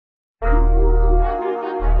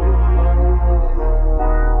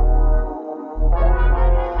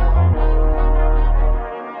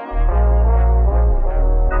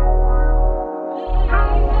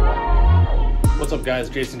up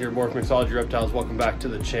guys, Jason here, Morph, Mixology, Reptiles. Welcome back to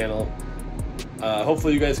the channel.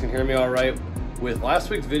 Hopefully you guys can hear me all right. With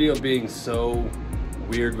last week's video being so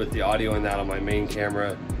weird with the audio and that on my main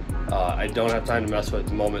camera, I don't have time to mess with it at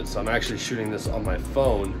the moment, so I'm actually shooting this on my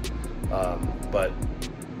phone. But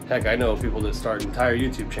heck, I know people that start entire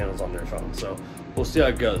YouTube channels on their phone, so we'll see how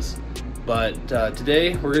it goes. But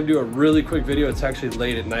today we're gonna do a really quick video. It's actually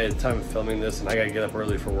late at night at the time of filming this, and I gotta get up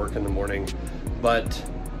early for work in the morning. But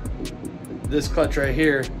this clutch right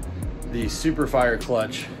here, the Super Fire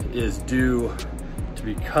clutch, is due to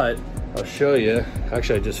be cut. I'll show you.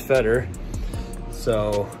 Actually, I just fed her.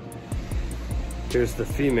 So here's the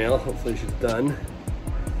female. Hopefully she's done.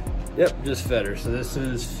 Yep, just fed her. So this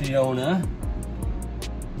is Fiona,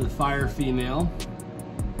 the fire female.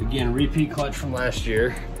 Again, repeat clutch from last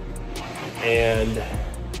year. And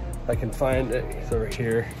if I can find it, it's over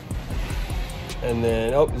here. And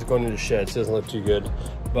then, oh, it's going into the shed, so it doesn't look too good.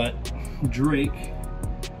 But Drake,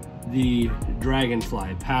 the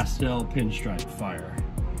Dragonfly Pastel Pinstripe Fire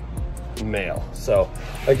male. So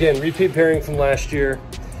again, repeat pairing from last year.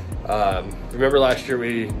 Remember last year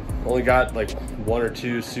we only got like 1 or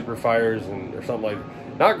 2 Super Fires or something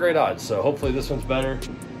like, not great odds. So hopefully this one's better.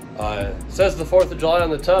 It says the 4th of July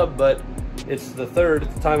on the tub, but it's the 3rd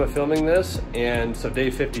at the time of filming this, and so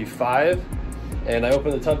day 55. And I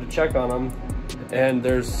opened the tub to check on them, and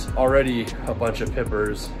there's already a bunch of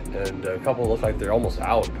pippers, and a couple look like they're almost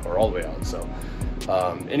out or all the way out. So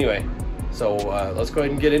anyway, so let's go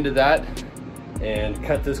ahead and get into that and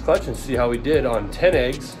cut this clutch and see how we did on 10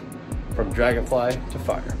 eggs from Dragonfly to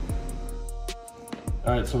Fire.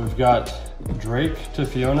 All right, so we've got Drake to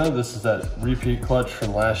Fiona. This is that repeat clutch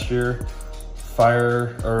from last year.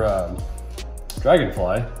 Fire, or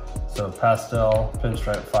Dragonfly. So Pastel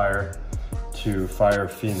Pinstripe Fire to Fire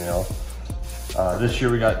female. This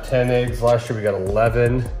year we got 10 eggs. Last year we got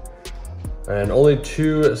 11. And only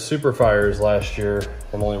 2 Super Fires last year,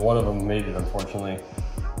 and only 1 of them made it, unfortunately.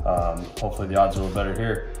 Hopefully the odds are a little better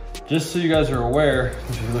here. Just so you guys are aware,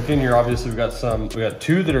 if you look in here, obviously we got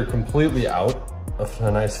 2 that are completely out,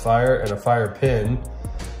 a nice fire and a fire pin,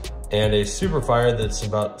 and a Super Fire that's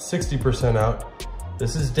about 60% out.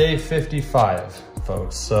 This is day 55,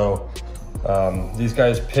 folks. So these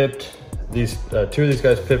guys pipped, 2 of these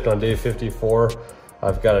guys pipped on day 54.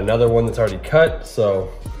 I've got another one that's already cut, so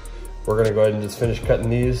we're gonna go ahead and just finish cutting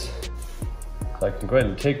these. So I can go ahead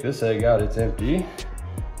and take this egg out, it's empty.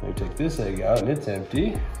 Let me take this egg out and it's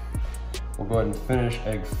empty. We'll go ahead and finish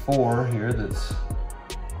egg 4 here that's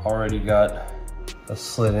already got a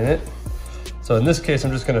slit in it. So in this case,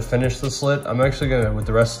 I'm just gonna finish the slit. I'm actually gonna, with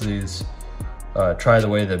the rest of these, try the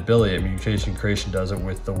way that Billy at Mutation Creation does it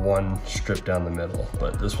with the one strip down the middle.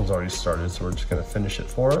 But this one's already started, so we're just gonna finish it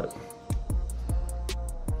for it.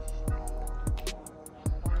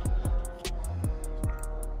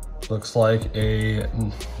 Looks like a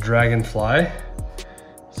Dragonfly.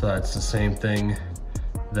 So that's the same thing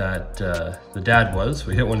that the dad was.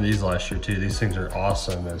 We hit one of these last year too. These things are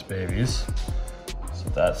awesome as babies. So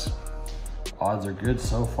that's, odds are good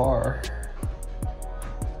so far.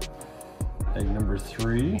 Egg number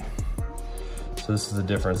 3. So this is the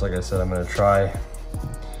difference. Like I said, I'm gonna try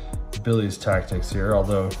Billy's tactics here,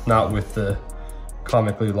 although not with the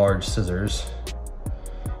comically large scissors.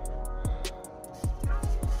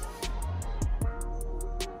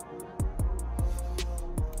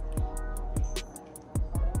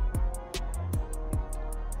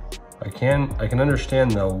 I can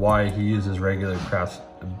understand though why he uses regular craft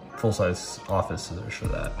full-size office scissors for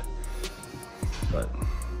that. But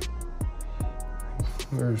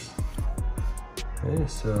okay,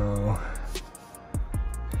 so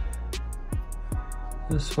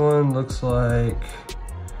this one looks like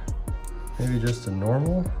maybe just a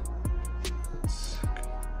normal.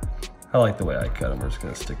 I like the way I cut them. We're just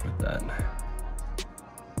gonna stick with that.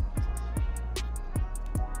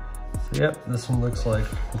 Yep, this one looks like,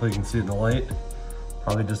 hopefully you can see it in the light,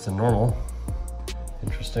 probably just a normal.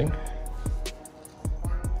 Interesting.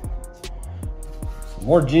 The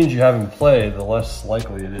more genes you have in play, the less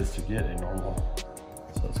likely it is to get a normal.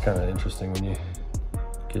 So it's kind of interesting when you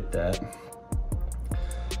get that.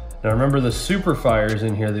 Now remember the Super Fires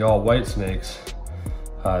in here, the all white snakes,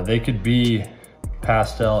 they could be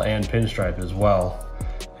pastel and pinstripe as well,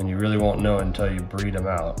 and you really won't know until you breed them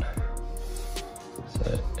out.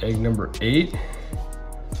 So egg number 8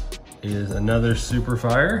 is another Super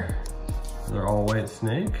Fire. They're all white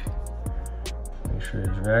snake. Make sure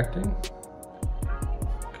he's reacting.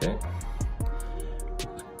 Okay.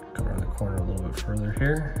 Come around the corner a little bit further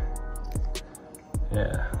here.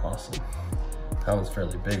 Yeah, awesome. That one's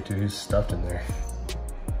fairly big too. He's stuffed in there.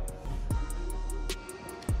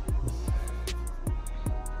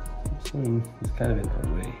 one is kind of in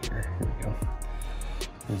our way here. Here we go.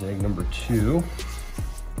 Here's egg number 2.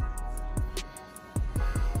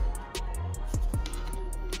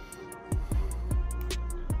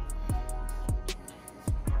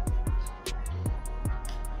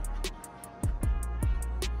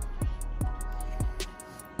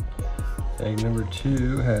 Egg number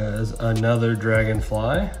 2 has another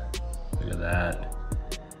dragonfly. Look at that.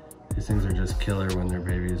 These things are just killer when they're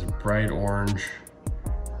babies. Bright orange,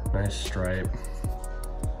 nice stripe.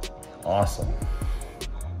 Awesome.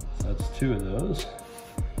 So that's 2 of those.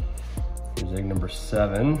 Here's egg number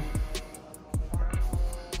 7.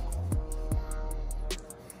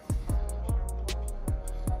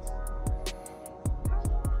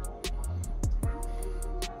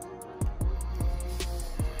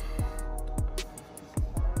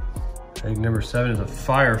 Egg number 7 is a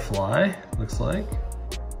firefly, looks like.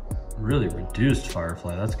 Really reduced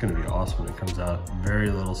firefly. That's gonna be awesome when it comes out.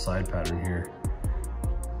 Very little side pattern here.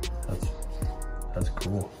 That's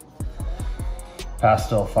cool.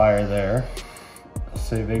 Pastel fire there. I'll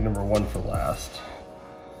save egg number 1 for last.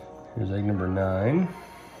 Here's egg number 9.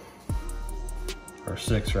 Or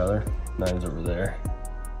 6 rather. 9's over there.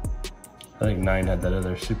 I think 9 had that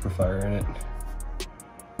other super fire in it.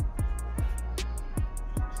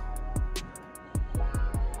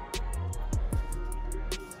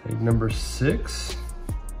 Egg number 6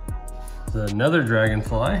 is another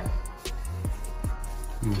dragonfly.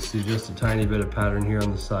 You can see just a tiny bit of pattern here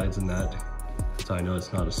on the sides and that. So I know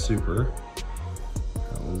it's not a super.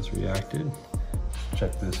 That one's reacted.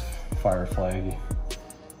 Check this firefly.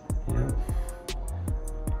 Yeah.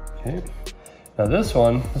 Okay. Now this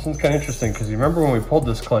one's kind of interesting because you remember when we pulled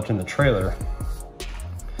this clutch in the trailer,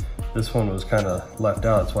 this one was kind of left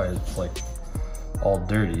out. That's why it's like all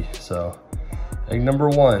dirty. So egg number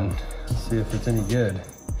 1, let's see if it's any good.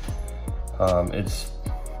 I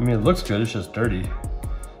mean, it looks good, it's just dirty.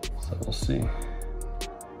 So we'll see.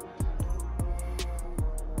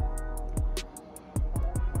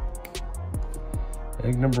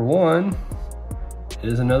 Egg number 1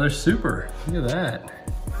 is another super. Look at that.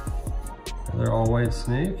 Another all white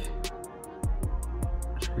snake.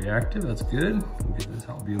 It's reactive, that's good. We'll get this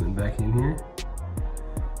albumin back in here.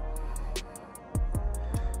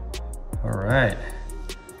 All right,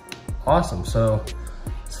 awesome. So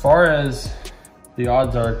as far as the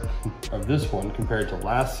odds are of this one compared to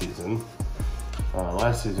last season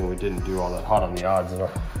we didn't do all that hot on the odds,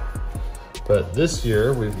 but this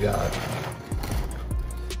year we've got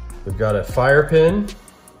a fire pin.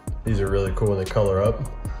 These are really cool when they color up.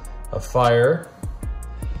 A fire.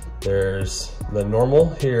 There's the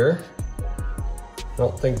normal here. I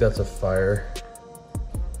don't think that's a fire.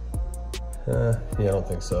 Yeah, I don't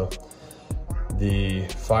think so. The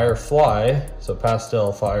firefly, so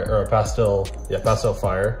pastel fire, or pastel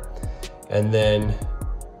fire. And then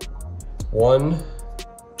 1,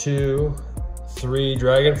 2, 3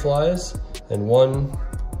 dragonflies, and 1,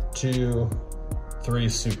 2, 3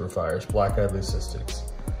 super fires, black-eyed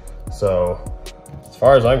leucistics. So as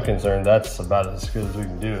far as I'm concerned, that's about as good as we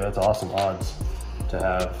can do. That's awesome odds to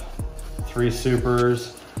have 3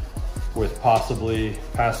 supers with possibly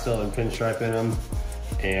pastel and pinstripe in them,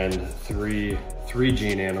 and three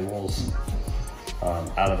gene animals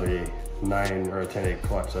out of a 9 or a 10 egg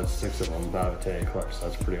clutch. That's 6 of them out of a 10 egg clutch. So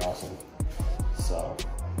that's pretty awesome. So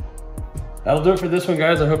that'll do it for this one,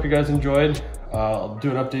 guys. I hope you guys enjoyed. I'll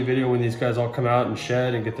do an update video when these guys all come out and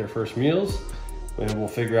shed and get their first meals. And we'll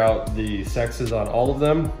figure out the sexes on all of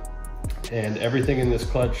them. And everything in this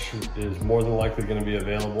clutch is more than likely going to be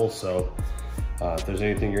available. So if there's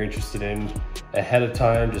anything you're interested in ahead of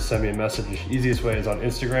time, just send me a message. The easiest way is on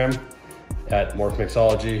Instagram at Morph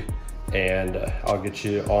Mixology, and I'll get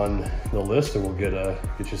you on the list and we'll get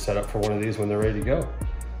you set up for one of these when they're ready to go.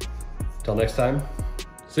 Till next time,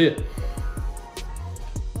 see ya.